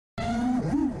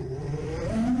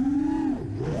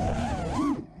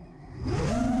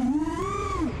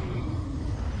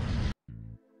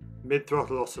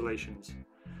mid-throttle oscillations.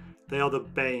 They are the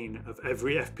bane of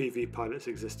every FPV pilot's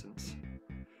existence.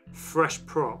 Fresh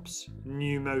props,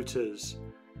 new motors,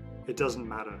 it doesn't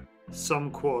matter.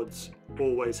 Some quads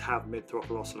always have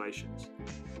mid-throttle oscillations.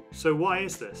 So why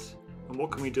is this, and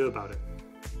what can we do about it?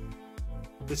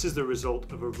 This is the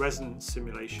result of a resonance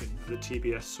simulation of the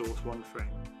TBS Source 1 frame.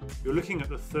 You're looking at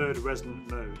the third resonant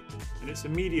mode, and it's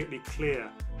immediately clear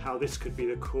how this could be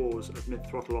the cause of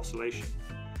mid-throttle oscillation.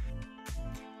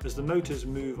 As the motors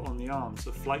move on the arms,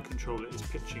 the flight controller is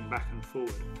pitching back and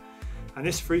forward, and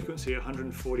this frequency at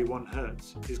 141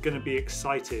 Hz is going to be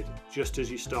excited just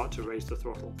as you start to raise the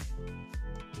throttle.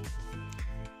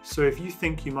 So if you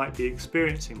think you might be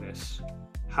experiencing this,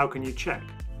 how can you check?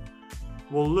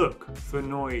 Well, look for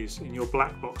noise in your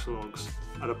black box logs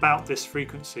at about this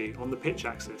frequency on the pitch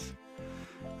axis,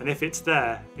 and if it's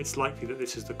there, it's likely that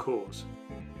this is the cause.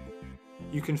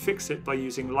 You can fix it by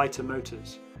using lighter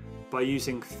motors, by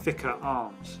using thicker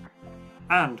arms,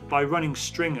 and by running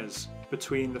stringers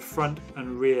between the front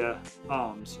and rear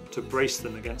arms to brace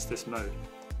them against this mode.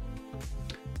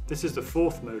 This is the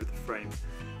fourth mode of the frame,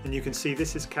 and you can see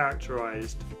this is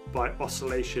characterized by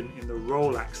oscillation in the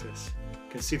roll axis.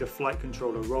 You can see the flight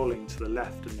controller rolling to the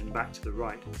left and then back to the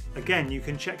right. Again, you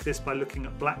can check this by looking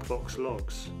at black box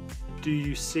logs. Do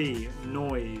you see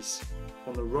noise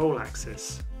on the roll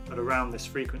axis at around this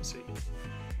frequency?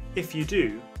 If you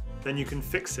do, then you can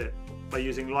fix it by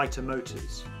using lighter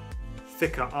motors,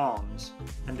 thicker arms,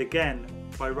 and again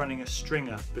by running a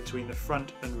stringer between the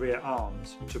front and rear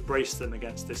arms to brace them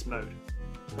against this mode.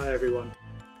 Hi everyone,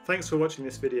 thanks for watching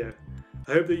this video.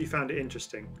 I hope that you found it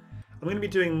interesting. I'm going to be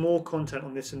doing more content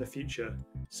on this in the future,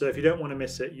 so if you don't want to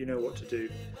miss it, you know what to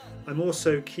do. I'm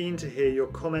also keen to hear your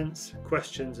comments,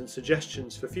 questions and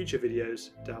suggestions for future videos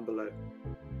down below.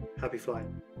 Happy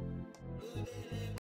flying!